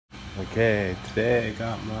Okay, today I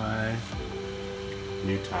got my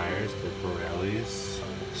new tires, the Pirellis,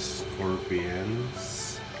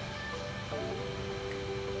 Scorpions,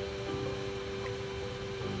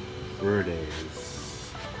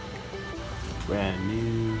 Verdes, brand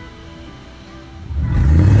new.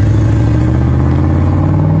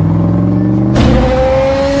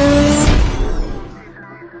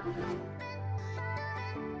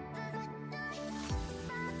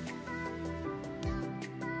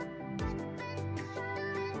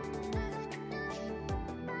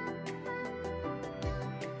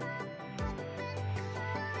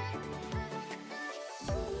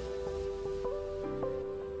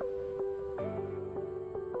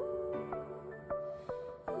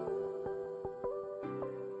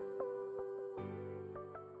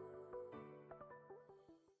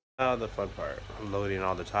 Now the fun part, loading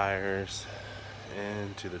all the tires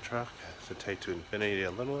into the truck to take to Infinity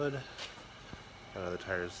at Linwood. The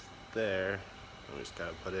tires there, and we just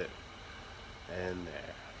gotta put it in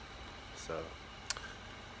there. So,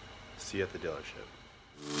 see you at the dealership.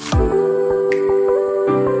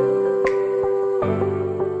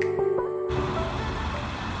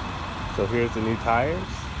 So here's the new tires.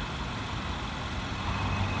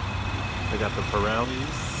 I got the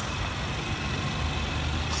Pirellis.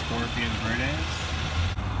 Scorpion Verdes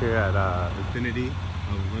here at Infinity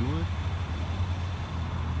of Linwood.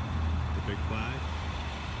 The big flag.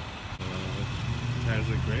 Tires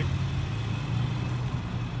look great.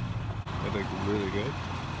 They look really good.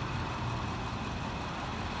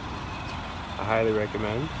 I highly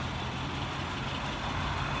recommend.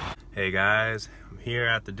 Hey guys, I'm here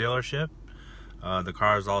at the dealership. The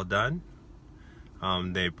car is all done.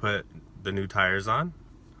 They put the new tires on.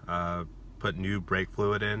 Put new brake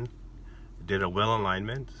fluid in, did a wheel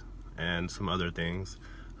alignment, and some other things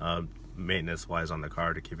maintenance wise on the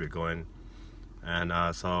car to keep it going.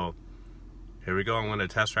 And so here we go. I'm going to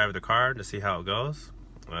test drive the car to see how it goes,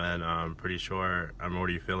 and I'm pretty sure I'm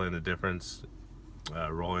already feeling the difference.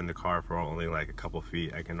 Rolling the car for only like a couple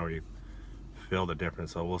feet, I can already feel the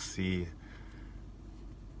difference. So we'll see.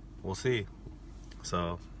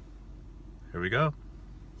 So here we go.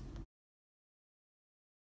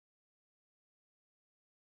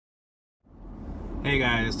 Hey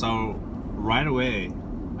guys, so right away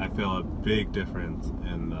I feel a big difference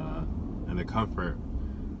in the comfort.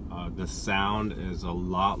 The sound is a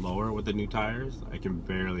lot lower with the new tires. I can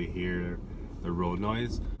barely hear the road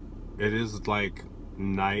noise. It is like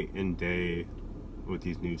night and day with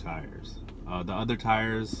these new tires. The other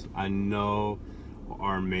tires I know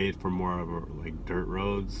are made for more of like dirt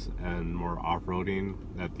roads and more off-roading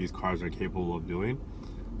that these cars are capable of doing.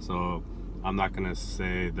 So I'm not gonna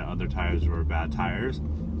say the other tires were bad tires.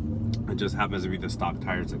 It just happens to be the stock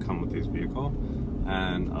tires that come with this vehicle.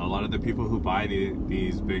 And a lot of the people who buy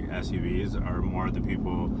these big SUVs are more the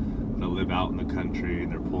people that live out in the country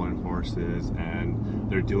and they're pulling horses and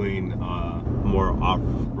they're doing more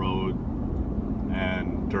off-road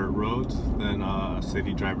and dirt roads than a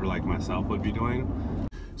city driver like myself would be doing.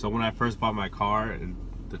 So when I first bought my car, and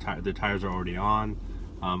the tires are already on,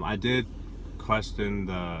 I did question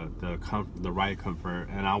the ride comfort,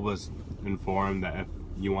 and I was informed that if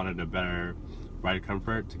you wanted a better ride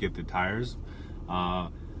comfort to get the tires.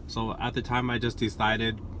 So at the time I just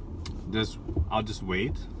decided I'll just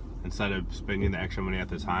wait instead of spending the extra money at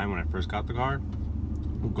the time when I first got the car.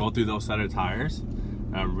 Go through those set of tires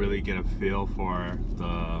and really get a feel for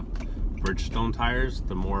the Bridgestone tires,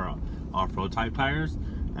 the more off-road type tires,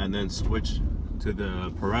 and then switch to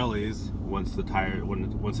the Pirellis once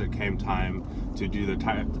it came time to do to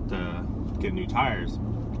get new tires.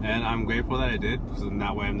 And I'm grateful that I did, because in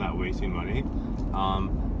that way I'm not wasting money.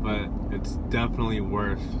 But it's definitely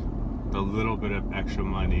worth the little bit of extra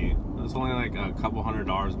money. It's only like a couple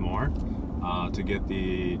 $100 more to get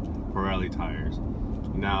the Pirelli tires.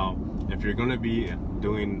 Now, if you're going to be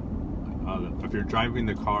doing, if you're driving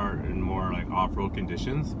the car in more like off-road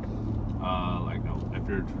conditions, like if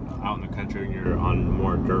you're out in the country and you're on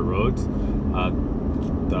more dirt roads,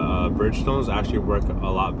 the Bridgestones actually work a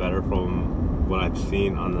lot better from what I've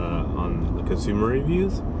seen on the consumer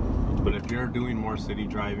reviews. But if you're doing more city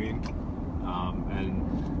driving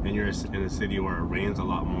and you're in a city where it rains a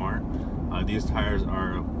lot more, these tires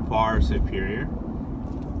are far superior.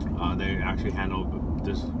 They actually handle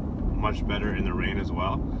this much better in the rain as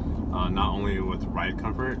well. Not only with ride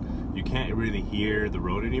comfort, you can't really hear the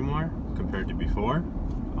road anymore compared to before.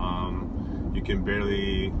 You can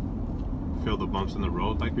barely feel the bumps in the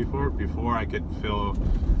road like before. Before I could feel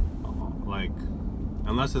like,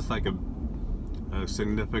 unless it's like a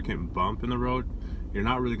significant bump in the road, you're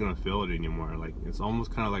not really gonna feel it anymore. Like, it's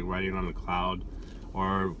almost kind of like riding on a cloud,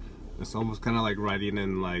 or It's almost kind of like riding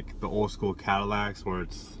in like the old school Cadillacs where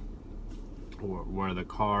the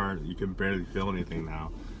car, you can barely feel anything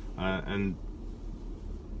now. And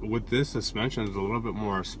with this suspension, it's a little bit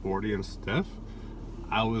more sporty and stiff.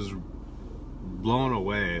 I was blown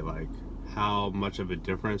away like how much of a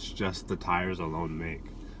difference just the tires alone make.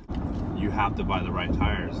 You have to buy the right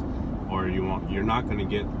tires or you're not going to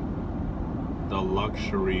get the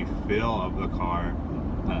luxury feel of the car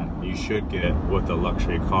that you should get with a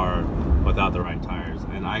luxury car without the right tires.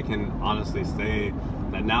 And I can honestly say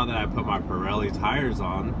that now that I put my Pirelli tires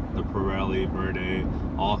on, the Pirelli Verde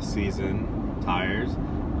all-season tires,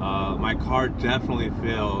 my car definitely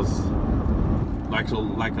feels like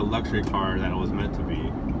a luxury car that it was meant to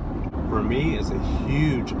be. For me, it's a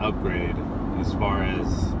huge upgrade as far as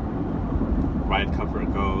ride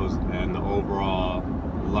comfort goes and the overall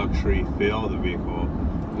luxury feel of the vehicle.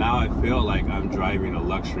 Now I feel like I'm driving a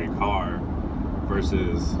luxury car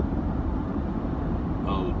versus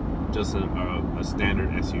just a standard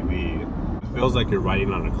SUV. It feels like you're riding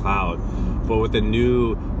on a cloud. But with the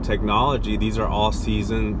new technology, these are all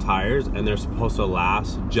season tires and they're supposed to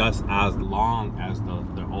last just as long as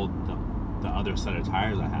the other set of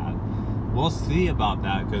tires I had. We'll see about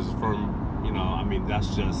that, because from, you know, I mean,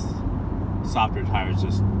 that's just softer tires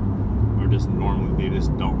normally, they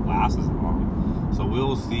just don't last as long. So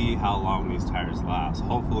we'll see how long these tires last.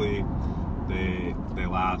 Hopefully they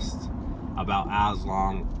last about as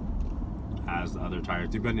long as the other tires,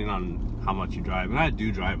 depending on how much you drive. And I do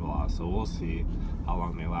drive a lot, so we'll see how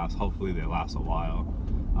long they last. Hopefully they last a while.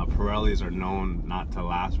 Pirellis are known not to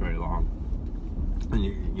last very long, and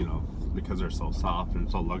you know, because they're so soft and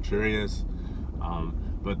so luxurious.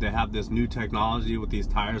 But they have this new technology with these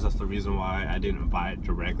tires. That's the reason why I didn't buy it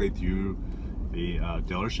directly through the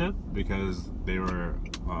dealership, because they were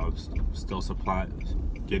still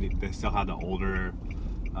they still had the older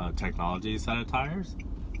technology set of tires.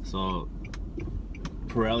 So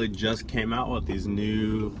Pirelli just came out with these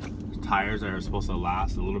new tires that are supposed to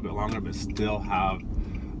last a little bit longer but still have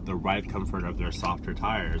the ride comfort of their softer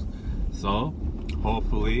tires. So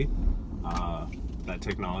hopefully that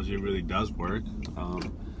technology really does work.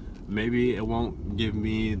 Maybe it won't give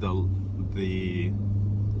me the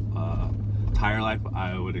tire life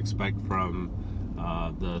I would expect from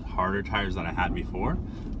the harder tires that I had before,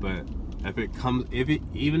 but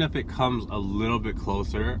even if it comes a little bit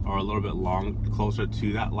closer or a little bit closer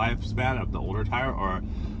to that lifespan of the older tire, or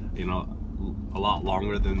you know, a lot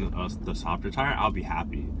longer than the softer tire, I'll be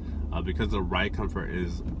happy, because the ride comfort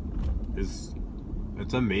is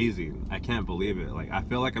it's amazing. I can't believe it. Like, I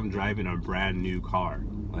feel like I'm driving a brand new car.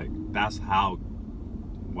 Like, that's how,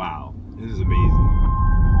 wow, this is amazing.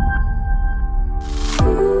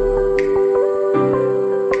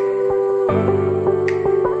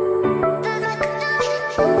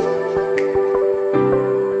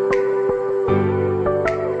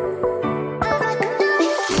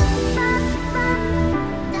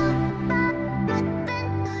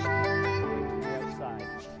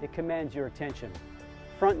 It commands your attention.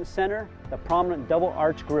 Front and center, the prominent double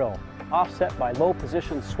arch grille, offset by low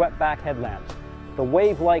position swept-back headlamps. The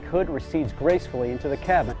wave-like hood recedes gracefully into the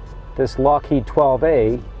cabin. This Lockheed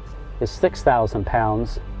 12A is 6,000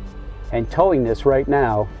 pounds, and towing this right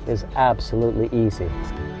now is absolutely easy.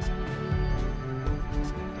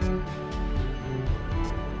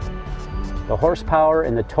 The horsepower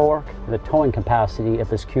and the torque and the towing capacity of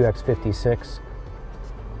this QX56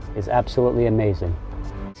 is absolutely amazing.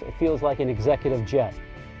 It feels like an executive jet.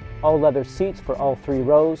 All leather seats for all 3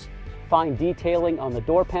 rows, fine detailing on the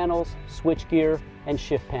door panels, switchgear, and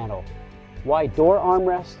shift panel. Wide door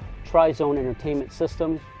armrest, tri-zone entertainment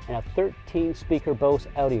system, and a 13-speaker Bose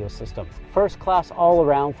audio system. First class all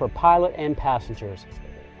around for pilot and passengers.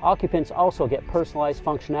 Occupants also get personalized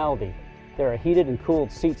functionality. There are heated and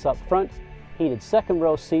cooled seats up front, heated second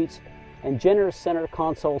row seats, and generous center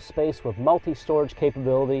console space with multi-storage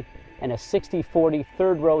capability, and a 60/40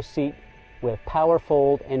 third row seat with power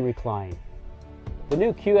fold and recline. The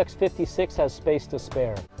new QX56 has space to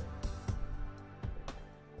spare.